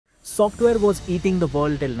software was eating the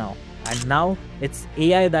world till now, and now it's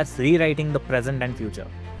AI that's rewriting the present and future.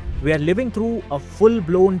 We are living through a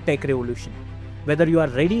full-blown tech revolution. Whether you are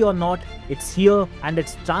ready or not, it's here and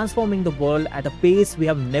it's transforming the world at a pace we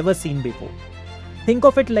have never seen before. Think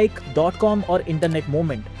of it like .com or internet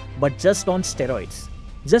moment, but just on steroids.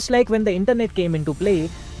 Just like when the internet came into play,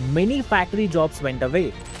 many factory jobs went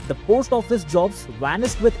away. The post office jobs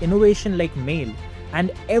vanished with innovation like mail,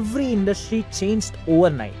 and every industry changed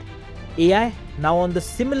overnight. AI, now on the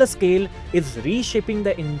similar scale, is reshaping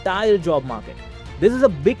the entire job market. This is a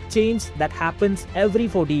big change that happens every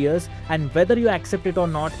 40 years, and whether you accept it or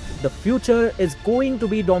not, the future is going to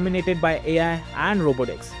be dominated by AI and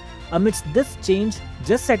robotics. Amidst this change,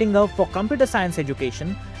 just setting up for computer science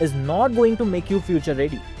education is not going to make you future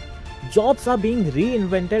ready. Jobs are being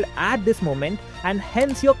reinvented at this moment, and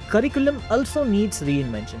hence your curriculum also needs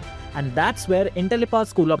reinvention. And that's where Intellipaat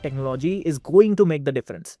School of Technology is going to make the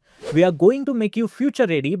difference. We are going to make you future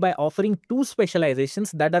ready by offering 2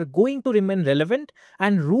 specializations that are going to remain relevant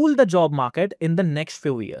and rule the job market in the next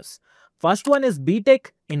few years. First one is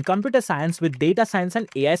B.Tech in computer science with data science and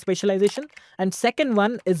AI specialization, and second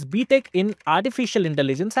one is B.Tech in artificial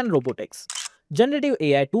intelligence and robotics. Generative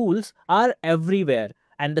AI tools are everywhere,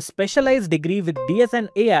 and the specialized degree with DS and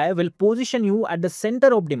AI will position you at the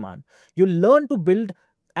center of demand. You learn to build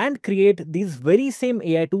and create these very same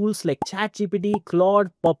AI tools like ChatGPT, Claude,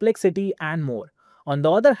 Perplexity, and more. On the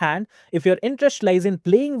other hand, if your interest lies in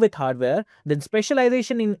playing with hardware, then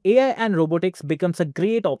specialization in AI and robotics becomes a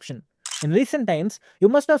great option. In recent times, you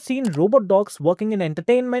must have seen robot dogs working in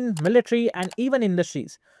entertainment, military, and even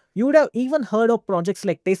industries. You would have even heard of projects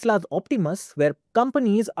like Tesla's Optimus, where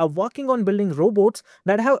companies are working on building robots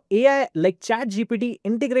that have AI like ChatGPT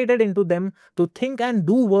integrated into them to think and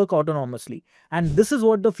do work autonomously. And this is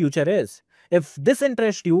what the future is. If this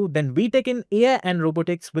interests you, then B.Tech in AI and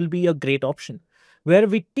robotics will be a great option, where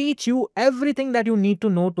we teach you everything that you need to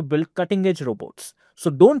know to build cutting-edge robots. So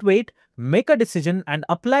don't wait, make a decision and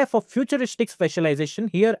apply for futuristic specialization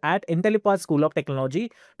here at Intellipaat School of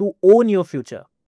Technology to own your future.